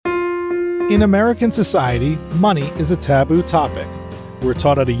In American society, money is a taboo topic. We're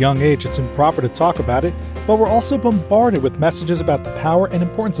taught at a young age it's improper to talk about it, but we're also bombarded with messages about the power and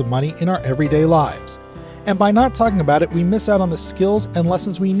importance of money in our everyday lives. And by not talking about it, we miss out on the skills and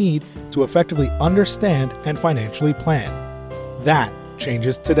lessons we need to effectively understand and financially plan. That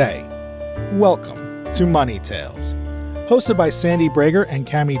changes today. Welcome to Money Tales. Hosted by Sandy Brager and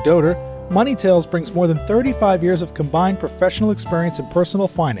Cami Doder, Money Tales brings more than 35 years of combined professional experience in personal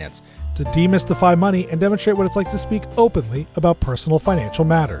finance to demystify money and demonstrate what it's like to speak openly about personal financial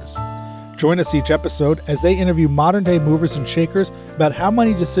matters. Join us each episode as they interview modern-day movers and shakers about how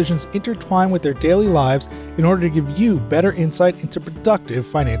money decisions intertwine with their daily lives in order to give you better insight into productive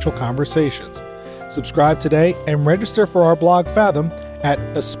financial conversations. Subscribe today and register for our blog Fathom at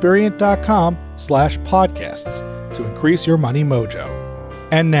aspiriant.com/podcasts to increase your money mojo.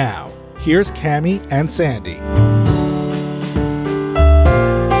 And now, here's Cami and Sandy.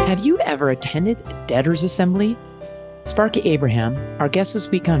 Have you ever attended a debtors' assembly? Sparky Abraham, our guest this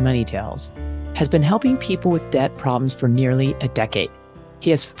week on Money Tales, has been helping people with debt problems for nearly a decade. He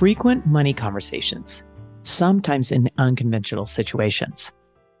has frequent money conversations, sometimes in unconventional situations.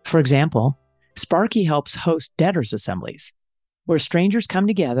 For example, Sparky helps host debtors' assemblies, where strangers come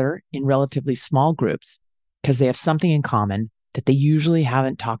together in relatively small groups because they have something in common that they usually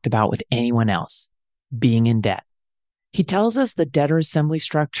haven't talked about with anyone else: being in debt. He tells us the debtor assembly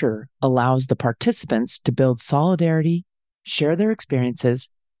structure allows the participants to build solidarity, share their experiences,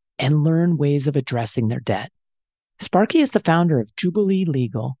 and learn ways of addressing their debt. Sparky is the founder of Jubilee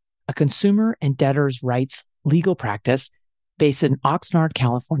Legal, a consumer and debtors' rights legal practice based in Oxnard,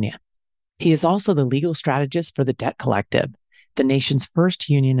 California. He is also the legal strategist for the Debt Collective, the nation's first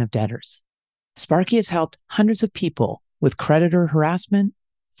union of debtors. Sparky has helped hundreds of people with creditor harassment,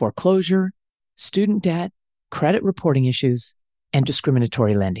 foreclosure, student debt, credit reporting issues, and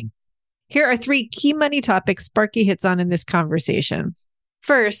discriminatory lending. Here are 3 key money topics Sparky hits on in this conversation.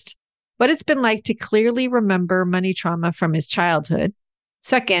 First, what it's been like to clearly remember money trauma from his childhood.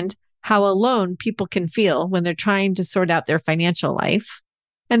 Second, how alone people can feel when they're trying to sort out their financial life.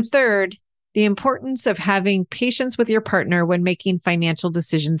 And third, the importance of having patience with your partner when making financial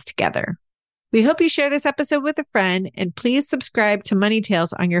decisions together. We hope you share this episode with a friend, and please subscribe to Money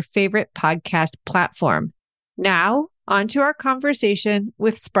Tales on your favorite podcast platform. Now, on to our conversation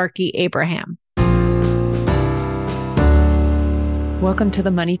with Sparky Abraham. Welcome to the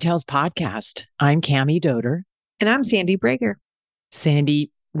Money Tales podcast. I'm Cami Doder. And I'm Sandy Brager.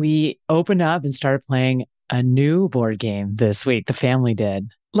 Sandy, we opened up and started playing a new board game this week. The family did.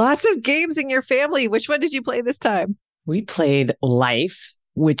 Lots of games in your family. Which one did you play this time? We played Life,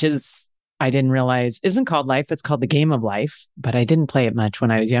 which is, I didn't realize, isn't called Life. It's called the Game of Life, but I didn't play it much when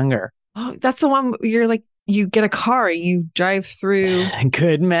I was younger. Oh, that's the one you're like, you get a car, you drive through.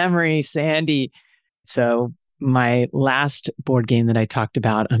 Good memory, Sandy. So my last board game that I talked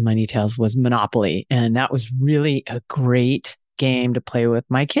about on Money Tales was Monopoly. And that was really a great game to play with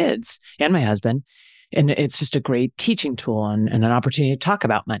my kids and my husband. And it's just a great teaching tool and an opportunity to talk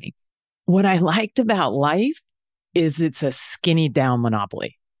about money. What I liked about Life is it's a skinny down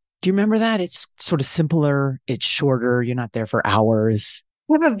Monopoly. Do you remember that? It's sort of simpler. It's shorter. You're not there for hours.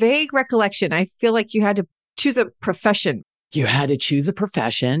 I have a vague recollection. I feel like you had to choose a profession. You had to choose a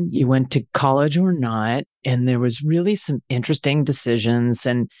profession. You went to college or not. And there was really some interesting decisions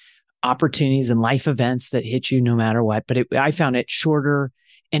and opportunities and life events that hit you no matter what. But I found it shorter,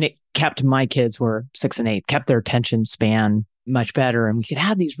 and it kept my kids were 6 and 8, kept their attention span much better. And we could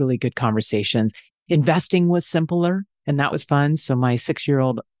have these really good conversations. Investing was simpler, and that was fun. So my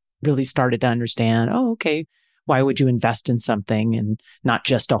 6-year-old really started to understand, oh, okay, why would you invest in something and not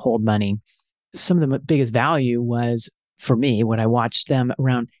just to hold money? Some of the biggest value was, for me, when I watched them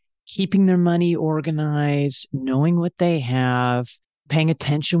around keeping their money organized, knowing what they have, paying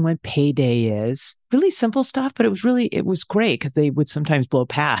attention when payday is. Really simple stuff, but it was great because they would sometimes blow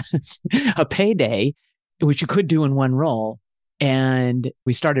past a payday, which you could do in one roll. And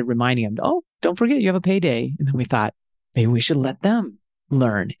we started reminding them, oh, don't forget you have a payday. And then we thought, maybe we should let them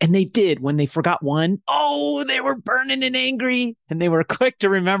learn. And they did. When they forgot one, oh, they were burning and angry, and they were quick to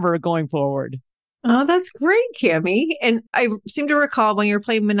remember going forward. Oh, that's great, Cami. And I seem to recall when you were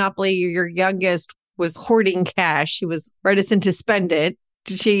playing Monopoly, your youngest was hoarding cash. She was reticent to spend it.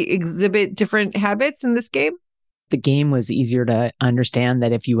 Did she exhibit different habits in this game? The game was easier to understand,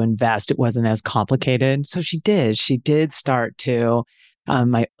 that if you invest, it wasn't as complicated. So she did. She did start to,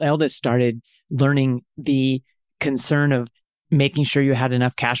 my eldest started learning the concern of making sure you had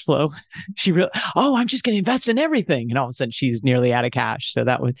enough cash flow. I'm just going to invest in everything. And all of a sudden she's nearly out of cash. So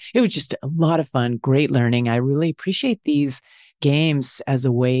it was just a lot of fun, great learning. I really appreciate these games as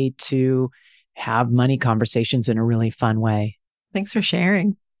a way to have money conversations in a really fun way. Thanks for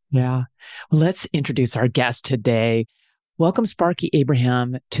sharing. Yeah. Well, let's introduce our guest today. Welcome, Sparky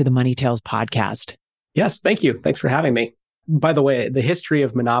Abraham, to the Money Tales podcast. Yes, thank you. Thanks for having me. By the way, the history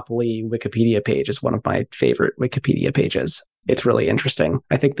of Monopoly Wikipedia page is one of my favorite Wikipedia pages. It's really interesting.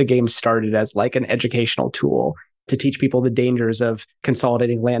 I think the game started as like an educational tool to teach people the dangers of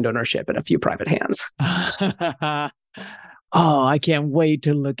consolidating land ownership in a few private hands. Oh, I can't wait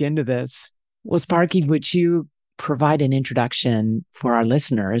to look into this. Well, Sparky, would you provide an introduction for our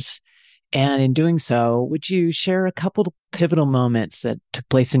listeners? And in doing so, would you share a couple of pivotal moments that took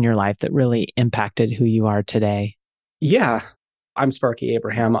place in your life that really impacted who you are today? Yeah, I'm Sparky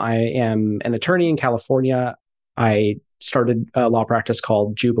Abraham. I am an attorney in California. I started a law practice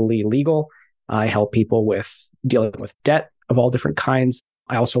called Jubilee Legal. I help people with dealing with debt of all different kinds.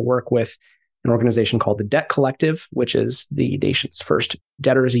 I also work with an organization called the Debt Collective, which is the nation's first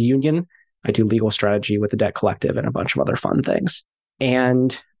debtors union. I do legal strategy with the Debt Collective and a bunch of other fun things.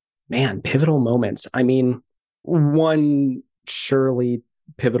 And man, pivotal moments. I mean, one surely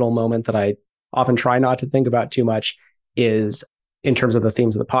pivotal moment that I often try not to think about too much is, in terms of the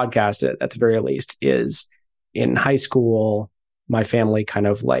themes of the podcast, at the very least, is in high school, my family kind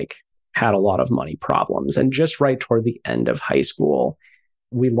of like had a lot of money problems. And just right toward the end of high school,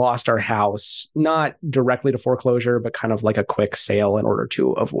 we lost our house, not directly to foreclosure, but kind of like a quick sale in order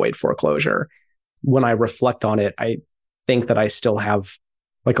to avoid foreclosure. When I reflect on it, I think that I still have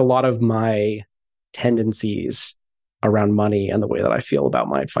like a lot of my tendencies around money and the way that I feel about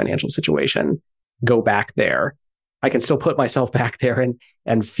my financial situation go back there. I can still put myself back there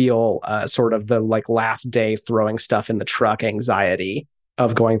and feel sort of the like last day throwing stuff in the truck anxiety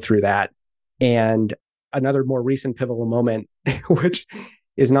of going through that. And another more recent pivotal moment, which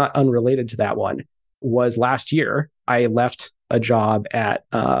is not unrelated to that one, was last year. I left a job at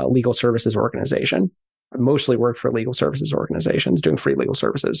a legal services organization. I mostly worked for legal services organizations, doing free legal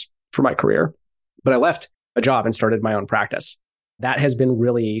services for my career. But I left a job and started my own practice. That has been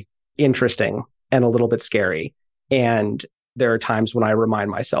really interesting and a little bit scary. And there are times when I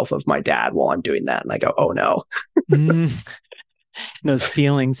remind myself of my dad while I'm doing that. And I go, oh no. Those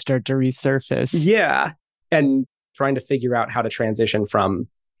feelings start to resurface. Yeah. And trying to figure out how to transition from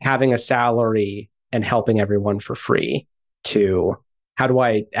having a salary and helping everyone for free to how do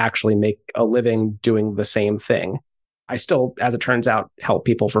I actually make a living doing the same thing? I still, as it turns out, help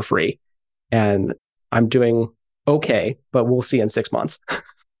people for free. And I'm doing okay, but we'll see in 6 months.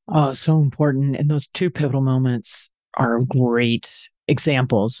 Oh, so important. And those two pivotal moments are great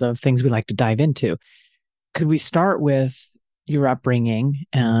examples of things we like to dive into. Could we start with your upbringing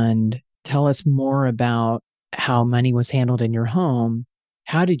and tell us more about how money was handled in your home?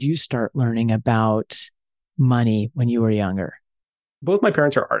 How did you start learning about money when you were younger? Both my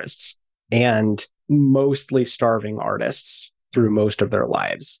parents are artists, and mostly starving artists through most of their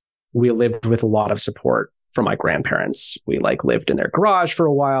lives. We lived with a lot of support from my grandparents. We lived in their garage for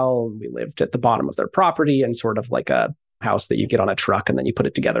a while. We lived at the bottom of their property in sort of like a house that you get on a truck and then you put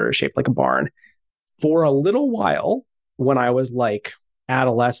it together shaped like a barn. For a little while, when I was like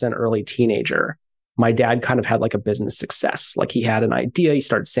adolescent, early teenager, my dad kind of had like a business success. Like he had an idea. He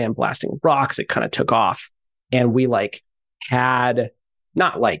started sandblasting rocks. It kind of took off. And we had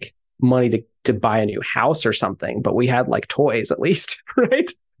not like money to buy a new house or something, but we had like toys at least,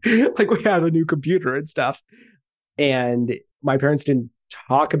 right? Like we had a new computer and stuff. And my parents didn't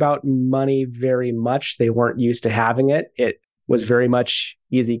talk about money very much. They weren't used to having it. It was very much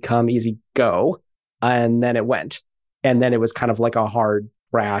easy come, easy go. And then it went. And then it was kind of like a hard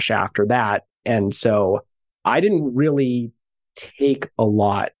crash after that. And so I didn't really take a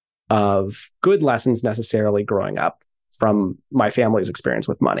lot of good lessons necessarily growing up from my family's experience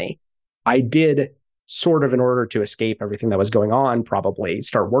with money. I did sort of, in order to escape everything that was going on, probably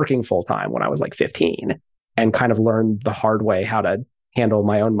start working full time when I was like 15 and kind of learned the hard way how to handle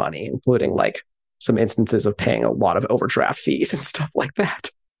my own money, including like some instances of paying a lot of overdraft fees and stuff like that.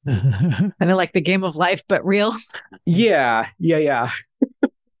 Kind of like the game of life, but real. Yeah.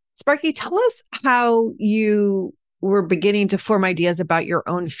 Sparky, tell us how you were beginning to form ideas about your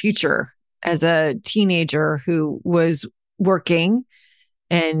own future as a teenager who was working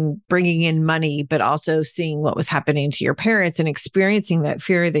and bringing in money, but also seeing what was happening to your parents and experiencing that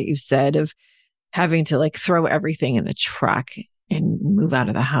fear that you said of having to like throw everything in the truck and move out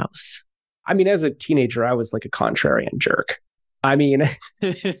of the house. I mean, as a teenager, I was like a contrarian jerk. I mean,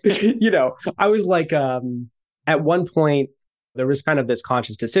 I was like, at one point, there was kind of this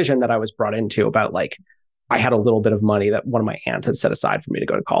conscious decision that I was brought into about like, I had a little bit of money that one of my aunts had set aside for me to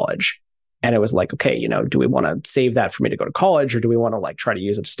go to college. And it was like, okay, do we want to save that for me to go to college, or do we want to like try to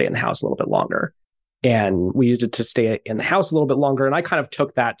use it to stay in the house a little bit longer? And we used it to stay in the house a little bit longer. And I kind of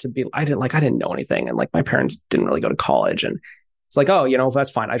took that to be, I didn't know anything. And like my parents didn't really go to college. And it's like, oh, that's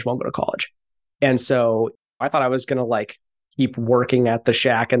fine. I just won't go to college. And so I thought I was going to like keep working at the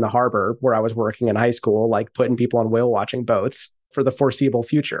shack in the harbor where I was working in high school, like putting people on whale watching boats for the foreseeable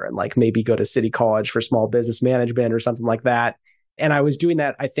future, and like maybe go to city college for small business management or something like that. And I was doing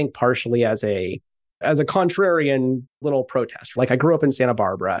that, I think, partially as a contrarian little protest. Like I grew up in Santa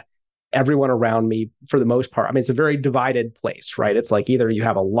Barbara. Everyone around me, for the most part, I mean, it's a very divided place, right? It's like either you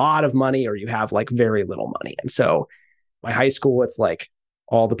have a lot of money or you have like very little money. And so my high school, it's like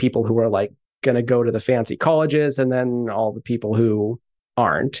all the people who are like going to go to the fancy colleges and then all the people who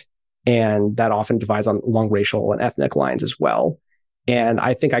aren't. And that often divides along racial and ethnic lines as well. And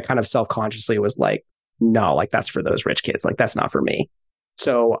I think I kind of self-consciously was like, no, like that's for those rich kids. Like that's not for me.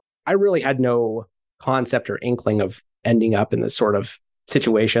 So I really had no concept or inkling of ending up in this sort of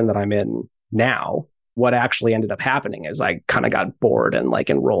situation that I'm in now. What actually ended up happening is I kind of got bored and like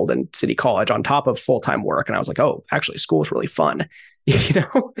enrolled in city college on top of full-time work. And I was like, oh, actually school is really fun.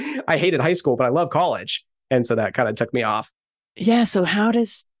 I hated high school, but I love college. And so that kind of took me off. Yeah. So how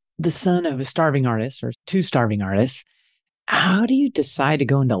does the son of a starving artist or two starving artists, how do you decide to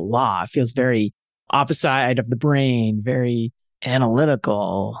go into law? It feels very opposite side of the brain, very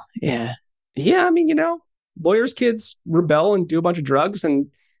analytical. Yeah. Yeah. I mean, lawyers' kids rebel and do a bunch of drugs and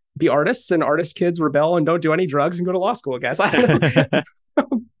be artists, and artists' kids rebel and don't do any drugs and go to law school, I guess. I don't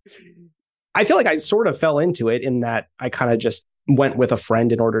know. I feel like I sort of fell into it in that I kind of just went with a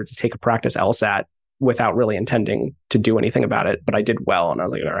friend in order to take a practice LSAT without really intending to do anything about it. But I did well. And I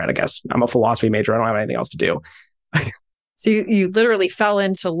was like, all right, I guess I'm a philosophy major. I don't have anything else to do. So you literally fell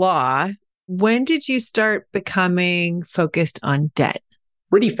into law. When did you start becoming focused on debt?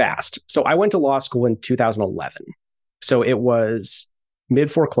 Pretty fast. So I went to law school in 2011. So it was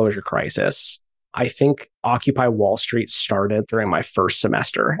mid-foreclosure crisis. I think Occupy Wall Street started during my first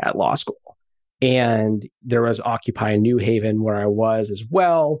semester at law school. And there was Occupy New Haven where I was as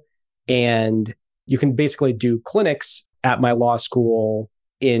well. And you can basically do clinics at my law school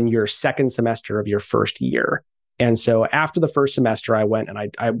in your second semester of your first year. And so after the first semester, I went and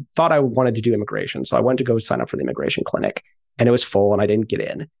I thought I wanted to do immigration. So I went to go sign up for the immigration clinic, and it was full and I didn't get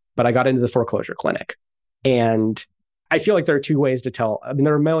in, but I got into the foreclosure clinic. And I feel like there are two ways to tell. I mean,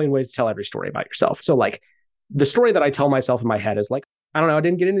 there are a million ways to tell every story about yourself. So like the story that I tell myself in my head is like, I don't know, I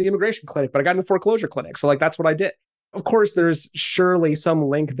didn't get into the immigration clinic, but I got into the foreclosure clinic. So like, that's what I did. Of course, there's surely some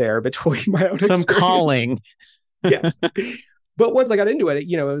link there between my own some experience. calling. Yes. But once I got into it,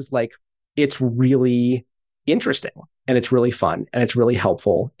 it was like, it's really interesting and it's really fun and it's really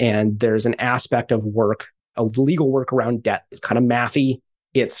helpful. And there's an aspect of work, a legal work around debt. It's kind of mathy.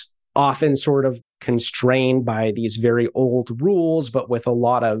 It's often sort of constrained by these very old rules, but with a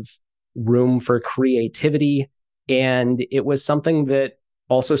lot of room for creativity. And it was something that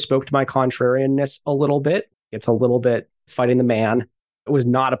also spoke to my contrarianness a little bit. It's a little bit fighting the man. It was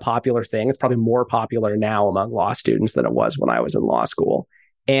not a popular thing. It's probably more popular now among law students than it was when I was in law school.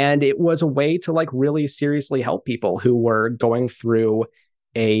 And it was a way to like really seriously help people who were going through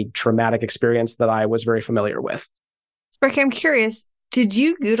a traumatic experience that I was very familiar with. Sparky, I'm curious, did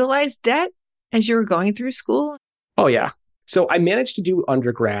you utilize debt as you were going through school? Oh, yeah. So I managed to do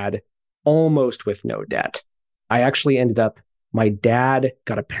undergrad almost with no debt. I actually ended up, my dad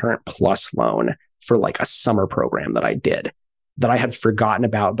got a Parent Plus loan for like a summer program that I did that I had forgotten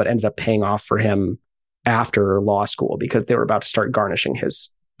about, but ended up paying off for him after law school because they were about to start garnishing his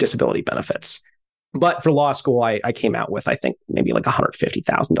disability benefits. But for law school, I came out with, I think, maybe like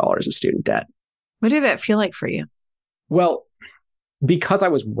 $150,000 of student debt. What did that feel like for you? Well, because I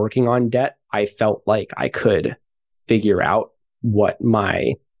was working on debt, I felt like I could figure out what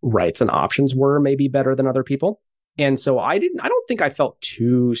my rights and options were maybe better than other people. And so I don't think I felt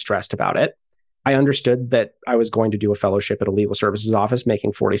too stressed about it. I understood that I was going to do a fellowship at a legal services office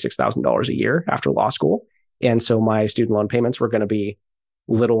making $46,000 a year after law school. And so my student loan payments were going to be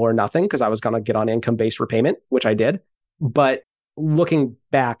little or nothing because I was going to get on income-based repayment, which I did. But looking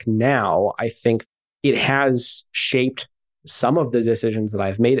back now, I think it has shaped some of the decisions that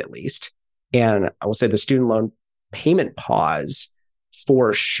I've made, at least. And I will say the student loan payment pause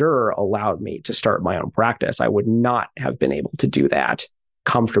for sure allowed me to start my own practice. I would not have been able to do that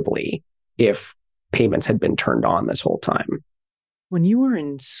comfortably if payments had been turned on this whole time. When you were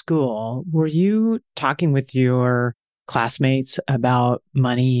in school, were you talking with your classmates about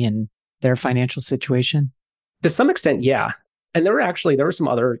money and their financial situation? To some extent, yeah. And there were some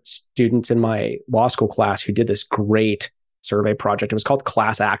other students in my law school class who did this great survey project. It was called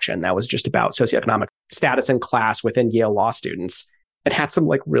Class Action. That was just about socioeconomic status in class within Yale law students. It had some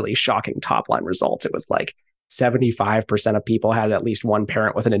like really shocking top line results. It was like 75% of people had at least one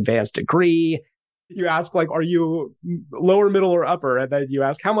parent with an advanced degree. You ask, like, are you lower, middle, or upper? And then you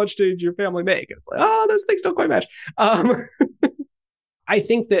ask, how much did your family make? And it's like, oh, those things don't quite match. I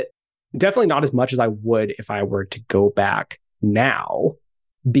think that definitely not as much as I would if I were to go back now,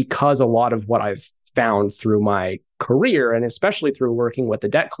 because a lot of what I've found through my career, and especially through working with the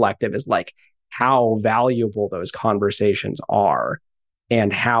Debt Collective, is like how valuable those conversations are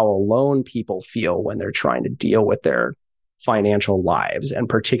and how alone people feel when they're trying to deal with their financial lives, and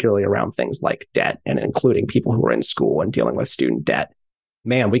particularly around things like debt, and including people who are in school and dealing with student debt.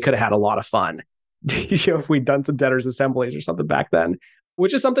 Man, we could have had a lot of fun if we'd done some debtors assemblies or something back then,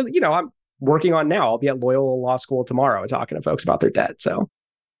 which is something that, I'm working on now. I'll be at Loyola Law School tomorrow talking to folks about their debt. So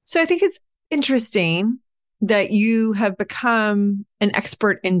I think it's interesting that you have become an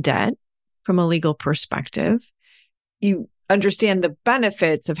expert in debt from a legal perspective. You understand the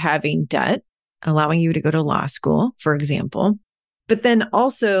benefits of having debt, allowing you to go to law school, for example. But then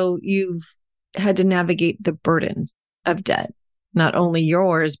also you've had to navigate the burden of debt, not only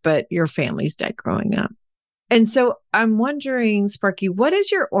yours, but your family's debt growing up. And so I'm wondering, Sparky, what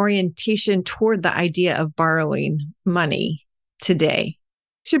is your orientation toward the idea of borrowing money today?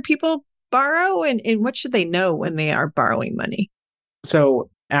 Should people borrow, and what should they know when they are borrowing money? So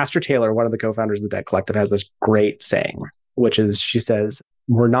Astor Taylor, one of the co-founders of the Debt Collective, has this great saying, which is, she says,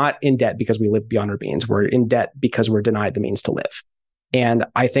 we're not in debt because we live beyond our means. We're in debt because we're denied the means to live. And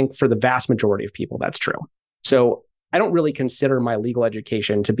I think for the vast majority of people, that's true. So I don't really consider my legal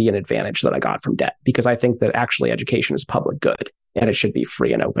education to be an advantage that I got from debt, because I think that actually education is public good and it should be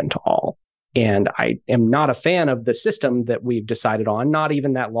free and open to all. And I am not a fan of the system that we've decided on, not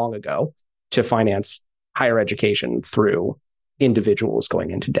even that long ago, to finance higher education through individuals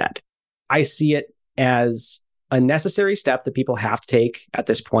going into debt. I see it as a necessary step that people have to take at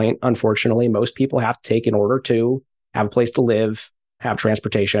this point. Unfortunately, most people have to take in order to have a place to live, have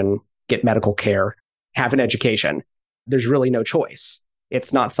transportation, get medical care, have an education. There's really no choice.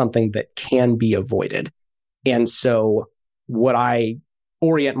 It's not something that can be avoided. And so what I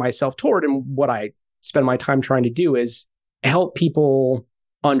orient myself toward, and what I spend my time trying to do, is help people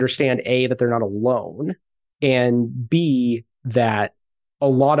understand, A, that they're not alone, and B, that a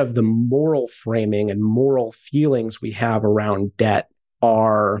lot of the moral framing and moral feelings we have around debt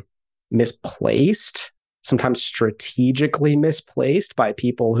are misplaced, sometimes strategically misplaced by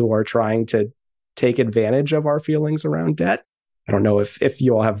people who are trying to take advantage of our feelings around debt. I don't know if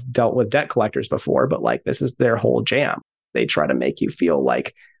you all have dealt with debt collectors before, but like, this is their whole jam. They try to make you feel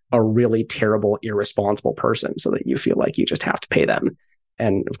like a really terrible, irresponsible person so that you feel like you just have to pay them.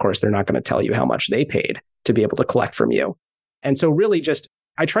 And of course, they're not going to tell you how much they paid to be able to collect from you. And so really just,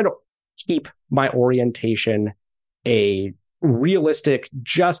 I try to keep my orientation a realistic,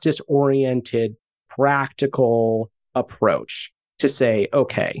 justice-oriented, practical approach to say,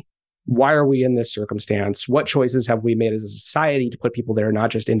 okay, why are we in this circumstance? What choices have we made as a society to put people there, not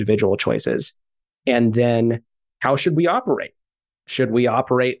just individual choices? And then how should we operate? Should we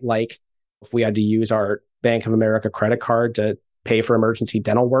operate like if we had to use our Bank of America credit card to pay for emergency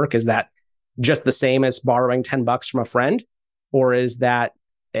dental work? Is that just the same as borrowing $10 from a friend? Or is that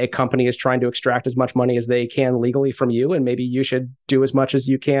a company is trying to extract as much money as they can legally from you, and maybe you should do as much as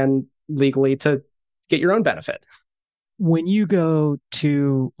you can legally to get your own benefit? When you go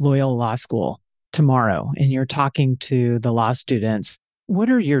to Loyola Law School tomorrow and you're talking to the law students, what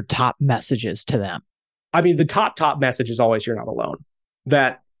are your top messages to them? I mean, the top message is always, you're not alone.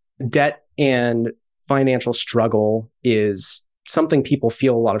 That debt and financial struggle is something people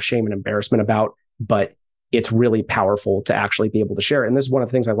feel a lot of shame and embarrassment about, but it's really powerful to actually be able to share. And this is one of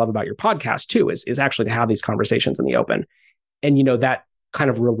the things I love about your podcast too, is actually to have these conversations in the open. And, that kind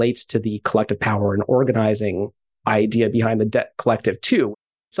of relates to the collective power and organizing idea behind the Debt Collective too.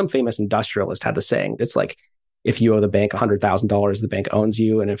 Some famous industrialist had the saying, it's like, if you owe the bank $100,000, the bank owns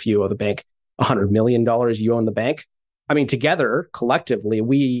you. And if you owe the bank $100 million, you own the bank. I mean, together, collectively,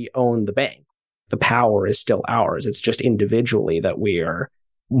 we own the bank. The power is still ours. It's just individually that we are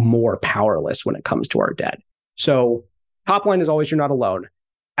more powerless when it comes to our debt. So top line is always, you're not alone.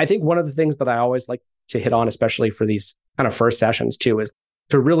 I think one of the things that I always like to hit on, especially for these kind of first sessions too, is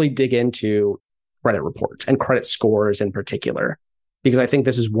to really dig into credit reports and credit scores in particular, because I think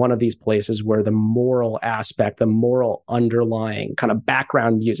this is one of these places where the moral aspect, the moral underlying kind of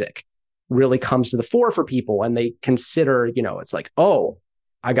background music really comes to the fore for people. And they consider, it's like, oh,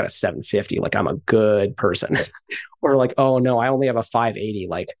 I got a 750, like I'm a good person. Or like, oh no, I only have a 580.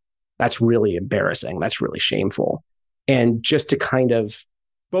 Like, that's really embarrassing. That's really shameful. And just to kind of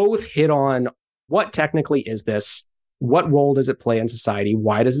both hit on what technically is this? What role does it play in society?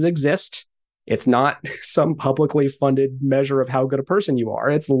 Why does it exist? It's not some publicly funded measure of how good a person you are.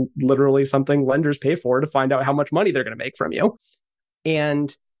 It's literally something lenders pay for to find out how much money they're going to make from you.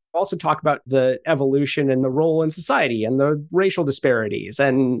 And also talk about the evolution and the role in society and the racial disparities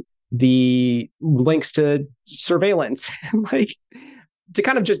and the links to surveillance, like to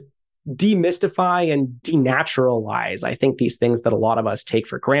kind of just demystify and denaturalize, I think, these things that a lot of us take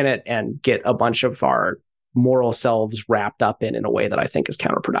for granted and get a bunch of our moral selves wrapped up in a way that I think is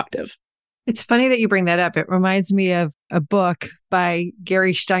counterproductive. It's funny that you bring that up. It reminds me of a book by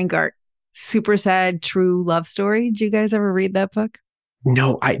Gary Steingart, Super Sad True Love Story. Did you guys ever read that book?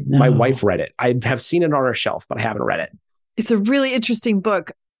 No, my wife read it. I have seen it on our shelf, but I haven't read it. It's a really interesting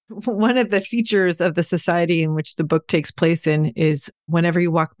book. One of the features of the society in which the book takes place in is whenever you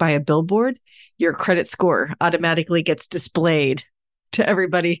walk by a billboard, your credit score automatically gets displayed to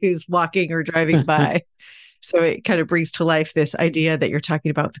everybody who's walking or driving by. So it kind of brings to life this idea that you're talking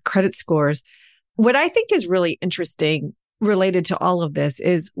about, the credit scores. What I think is really interesting related to all of this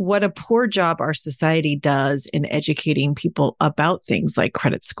is what a poor job our society does in educating people about things like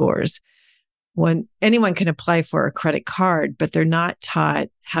credit scores. When anyone can apply for a credit card, but they're not taught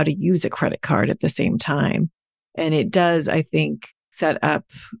how to use a credit card at the same time. And it does, I think, set up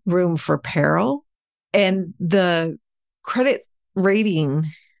room for peril. And the credit rating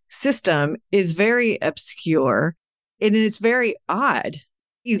system is very obscure and it's very odd.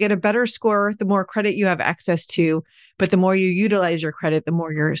 You get a better score the more credit you have access to, but the more you utilize your credit, the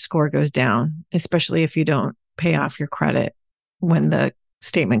more your score goes down, especially if you don't pay off your credit when the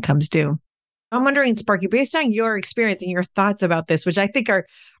statement comes due. I'm wondering, Sparky, based on your experience and your thoughts about this, which I think are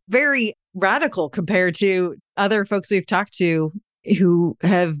very radical compared to other folks we've talked to who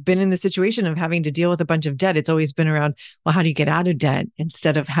have been in the situation of having to deal with a bunch of debt. It's always been around, well, how do you get out of debt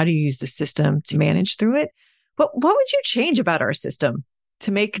instead of how do you use the system to manage through it? What would you change about our system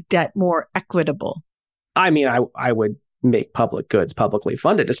to make debt more equitable? I mean, I would make public goods publicly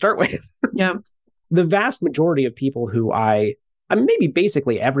funded to start with. Yeah. The vast majority of people who I mean, maybe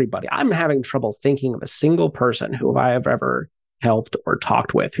basically everybody, I'm having trouble thinking of a single person who I have ever helped or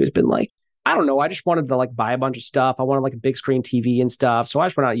talked with who's been like, I don't know, I just wanted to like buy a bunch of stuff. I wanted like a big screen TV and stuff. So I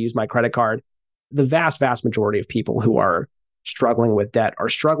just went out and used my credit card. The vast, vast majority of people who are struggling with debt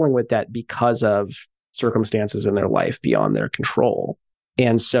because of circumstances in their life beyond their control.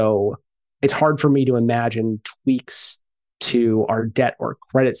 And so it's hard for me to imagine tweaks to our debt or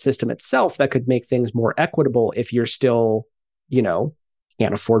credit system itself that could make things more equitable if you're still,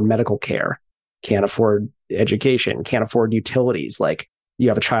 can't afford medical care, can't afford education, can't afford utilities. Like you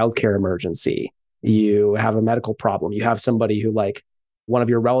have a childcare emergency, you have a medical problem, you have somebody who like one of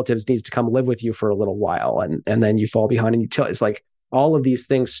your relatives needs to come live with you for a little while and then you fall behind in utilities. Like all of these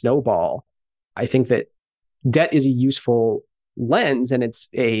things snowball. I think that debt is a useful lens and it's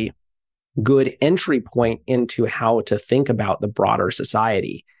a good entry point into how to think about the broader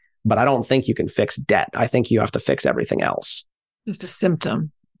society. But I don't think you can fix debt. I think you have to fix everything else. It's a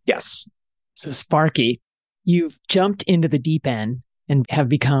symptom. Yes. So Sparky, you've jumped into the deep end and have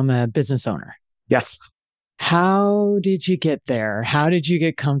become a business owner. Yes. How did you get there? How did you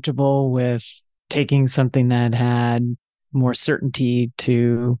get comfortable with taking something that had more certainty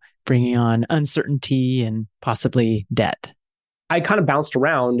to bringing on uncertainty and possibly debt? I kind of bounced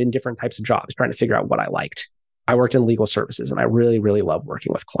around in different types of jobs, trying to figure out what I liked. I worked in legal services and I really, really love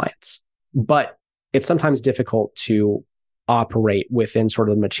working with clients. But it's sometimes difficult to operate within sort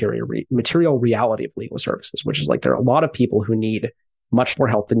of the material reality of legal services, which is like there are a lot of people who need much more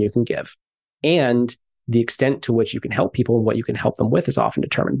help than you can give. And the extent to which you can help people and what you can help them with is often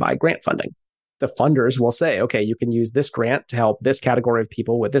determined by grant funding. The funders will say, okay, you can use this grant to help this category of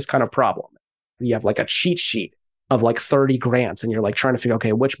people with this kind of problem. You have like a cheat sheet of like 30 grants and you're like trying to figure,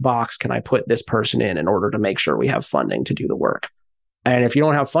 okay, which box can I put this person in order to make sure we have funding to do the work? And if you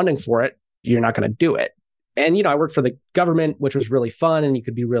don't have funding for it, you're not going to do it. And, I worked for the government, which was really fun and you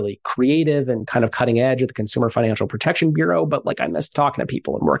could be really creative and kind of cutting edge at the Consumer Financial Protection Bureau. But like I missed talking to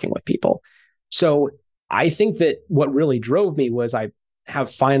people and working with people. So I think that what really drove me was I have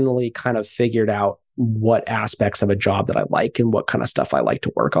finally kind of figured out what aspects of a job that I like and what kind of stuff I like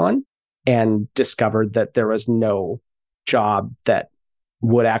to work on, and discovered that there was no job that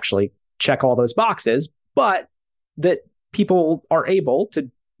would actually check all those boxes, but that people are able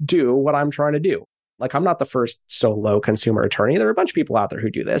to do what I'm trying to do. Like I'm not the first solo consumer attorney. There are a bunch of people out there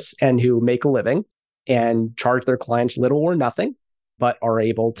who do this and who make a living and charge their clients little or nothing, but are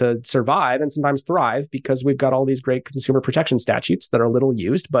able to survive and sometimes thrive because we've got all these great consumer protection statutes that are little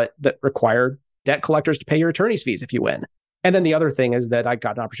used, but that require debt collectors to pay your attorney's fees if you win. And then the other thing is that I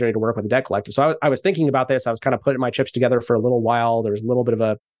got an opportunity to work with a debt collector. So I was thinking about this. I was kind of putting my chips together for a little while. There was a little bit of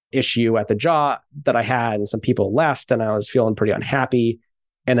a issue at the job that I had, and some people left, and I was feeling pretty unhappy.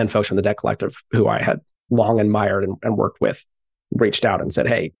 And then folks from the debt collective who I had long admired and worked with reached out and said,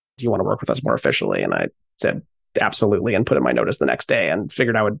 "Hey, do you want to work with us more officially?" And I said, absolutely, and put in my notice the next day and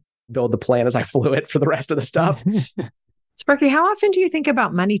figured I would build the plan as I flew it for the rest of the stuff. Sparky, how often do you think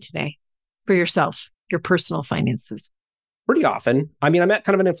about money today for yourself, your personal finances? Pretty often. I mean, I'm at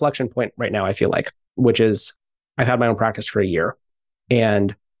kind of an inflection point right now, I feel like, which is I've had my own practice for a year,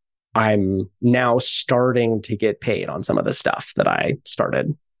 and I'm now starting to get paid on some of the stuff that I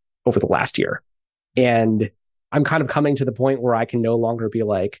started over the last year. And I'm kind of coming to the point where I can no longer be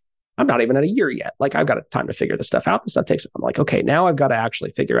like, I'm not even at a year yet. Like, I've got time to figure this stuff out. This stuff takes, I'm like, okay, now I've got to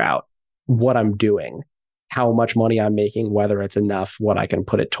actually figure out what I'm doing, how much money I'm making, whether it's enough, what I can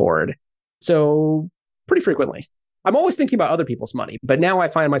put it toward. So pretty frequently. I'm always thinking about other people's money, but now I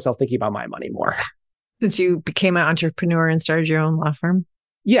find myself thinking about my money more. Since you became an entrepreneur and started your own law firm?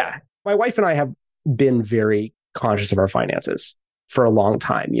 Yeah. My wife and I have been very conscious of our finances for a long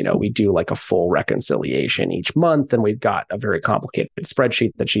time. You know, we do like a full reconciliation each month, and we've got a very complicated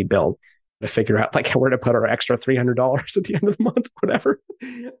spreadsheet that she built to figure out like where to put our extra $300 at the end of the month, whatever.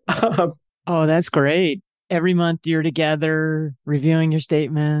 Oh, that's great. Every month you're together reviewing your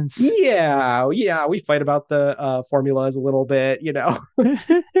statements. Yeah. We fight about the formulas a little bit, you know,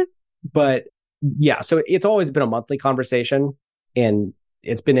 but yeah, so it's always been a monthly conversation, and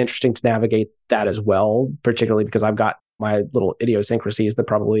it's been interesting to navigate that as well, particularly because I've got my little idiosyncrasies that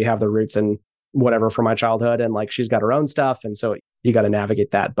probably have their roots in whatever from my childhood. And like, she's got her own stuff. And so you got to navigate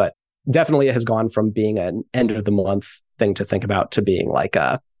that. But definitely it has gone from being an end of the month thing to think about to being like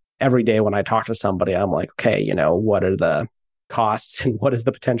every day when I talk to somebody, I'm like, okay, you know, what are the costs and what is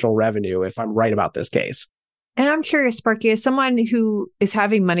the potential revenue if I'm right about this case? And I'm curious, Sparky, as someone who is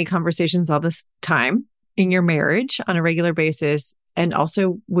having money conversations all this time in your marriage on a regular basis, and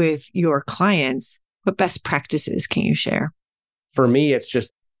also with your clients, what best practices can you share? For me, it's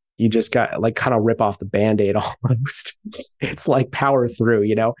just, you just got like kind of rip off the Band-Aid almost. It's like power through,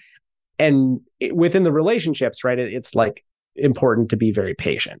 you know? And within the relationships, right, it's like important to be very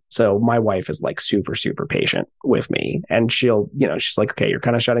patient. So my wife is like super, super patient with me. And she'll, you know, she's like, okay, you're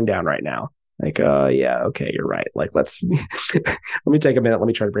kind of shutting down right now. Like, yeah, okay, you're right. Like, let's, let me take a minute. Let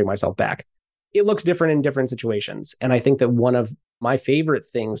me try to bring myself back. It looks different in different situations. And I think that one of my favorite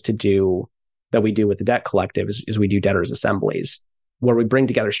things to do that we do with the debt collective is we do debtors assemblies, where we bring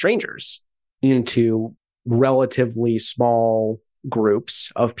together strangers into relatively small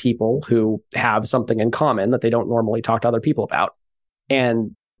groups of people who have something in common that they don't normally talk to other people about.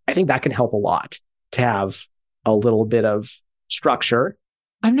 And I think that can help a lot to have a little bit of structure.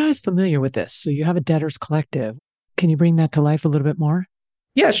 I'm not as familiar with this. So you have a debtors collective. Can you bring that to life a little bit more?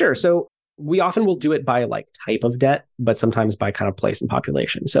 Yeah, sure. So we often will do it by like type of debt, but sometimes by kind of place and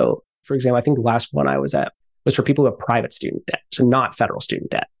population. So for example, I think the last one I was at was for people who have private student debt, so not federal student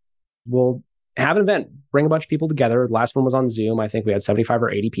debt. We'll have an event, bring a bunch of people together. The last one was on Zoom. I think we had 75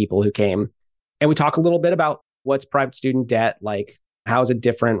 or 80 people who came, and we talk a little bit about what's private student debt, like how is it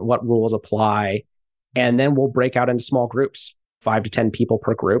different, what rules apply, and then we'll break out into small groups, 5 to 10 people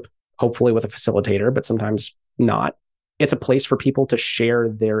per group, hopefully with a facilitator, but sometimes not. It's a place for people to share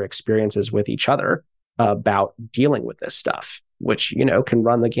their experiences with each other about dealing with this stuff, which, you know, can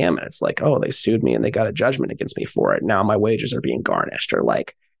run the gamut. It's like, oh, they sued me and they got a judgment against me for it. Now my wages are being garnished. Or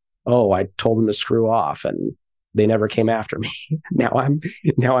like, oh, I told them to screw off and they never came after me. now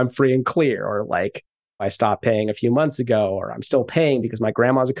I'm free and clear. Or like, I stopped paying a few months ago, or I'm still paying because my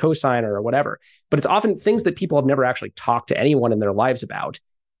grandma's a cosigner or whatever. But it's often things that people have never actually talked to anyone in their lives about.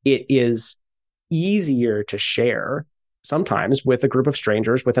 It is easier to share sometimes with a group of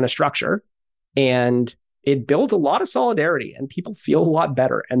strangers within a structure. And it builds a lot of solidarity and people feel a lot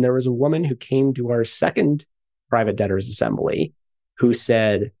better. And there was a woman who came to our second private debtors assembly who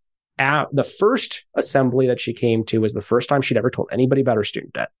said the first assembly that she came to was the first time she'd ever told anybody about her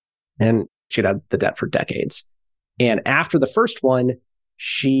student debt. And she'd had the debt for decades. And after the first one,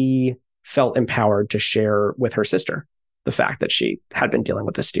 she felt empowered to share with her sister the fact that she had been dealing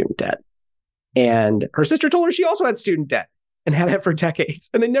with the student debt. And her sister told her she also had student debt and had it for decades.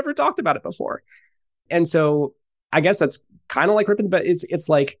 And they never talked about it before. And so I guess that's kind of like ripping, but it's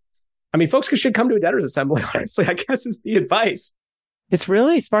like, I mean, folks should come to a debtors assembly, honestly, I guess is the advice. It's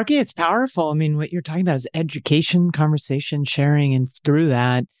really, Sparky, it's powerful. I mean, what you're talking about is education, conversation, sharing, and through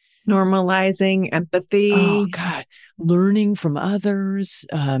that, normalizing empathy. Oh, God, learning from others.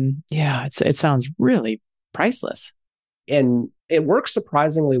 Yeah, it sounds really priceless. And it works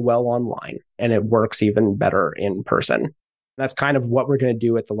surprisingly well online, and it works even better in person. That's kind of what we're going to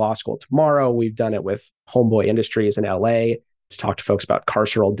do at the law school tomorrow. We've done it with Homeboy Industries in LA to talk to folks about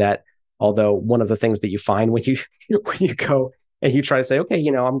carceral debt. Although one of the things that you find when you go and you try to say, okay,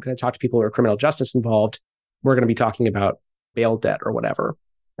 I'm going to talk to people who are criminal justice involved, we're going to be talking about bail debt or whatever.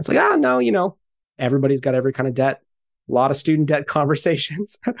 It's like, no, everybody's got every kind of debt. A lot of student debt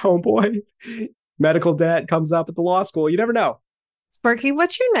conversations at Homeboy. Medical debt comes up at the law school. You never know. Sparky,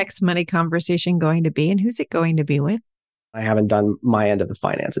 what's your next money conversation going to be, and who's it going to be with? I haven't done my end of the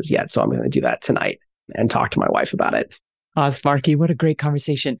finances yet, so I'm going to do that tonight and talk to my wife about it. Sparky, what a great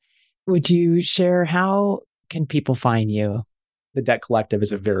conversation. Would you share how can people find you? The Debt Collective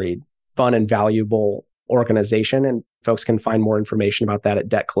is a very fun and valuable organization, and folks can find more information about that at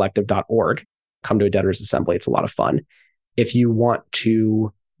debtcollective.org. Come to a debtors assembly. It's a lot of fun. If you want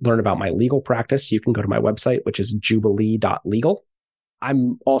to learn about my legal practice, you can go to my website, which is jubilee.legal.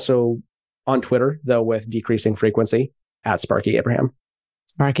 I'm also on Twitter, though, with decreasing frequency, at Sparky Abraham.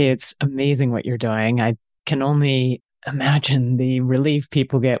 Sparky, it's amazing what you're doing. I can only imagine the relief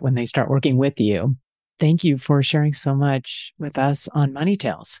people get when they start working with you. Thank you for sharing so much with us on Money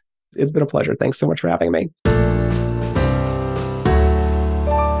Tales. It's been a pleasure. Thanks so much for having me.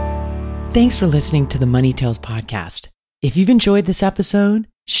 Thanks for listening to the Money Tales podcast. If you've enjoyed this episode,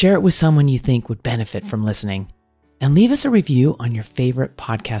 share it with someone you think would benefit from listening. And leave us a review on your favorite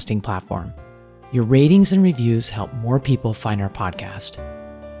podcasting platform. Your ratings and reviews help more people find our podcast.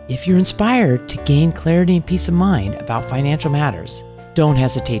 If you're inspired to gain clarity and peace of mind about financial matters, don't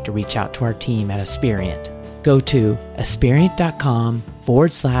hesitate to reach out to our team at Asperient. Go to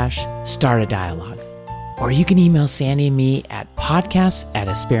asperient.com/start a dialogue. Or you can email Sandy and me at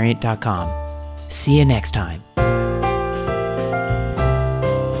podcasts@asperient.com. See you next time.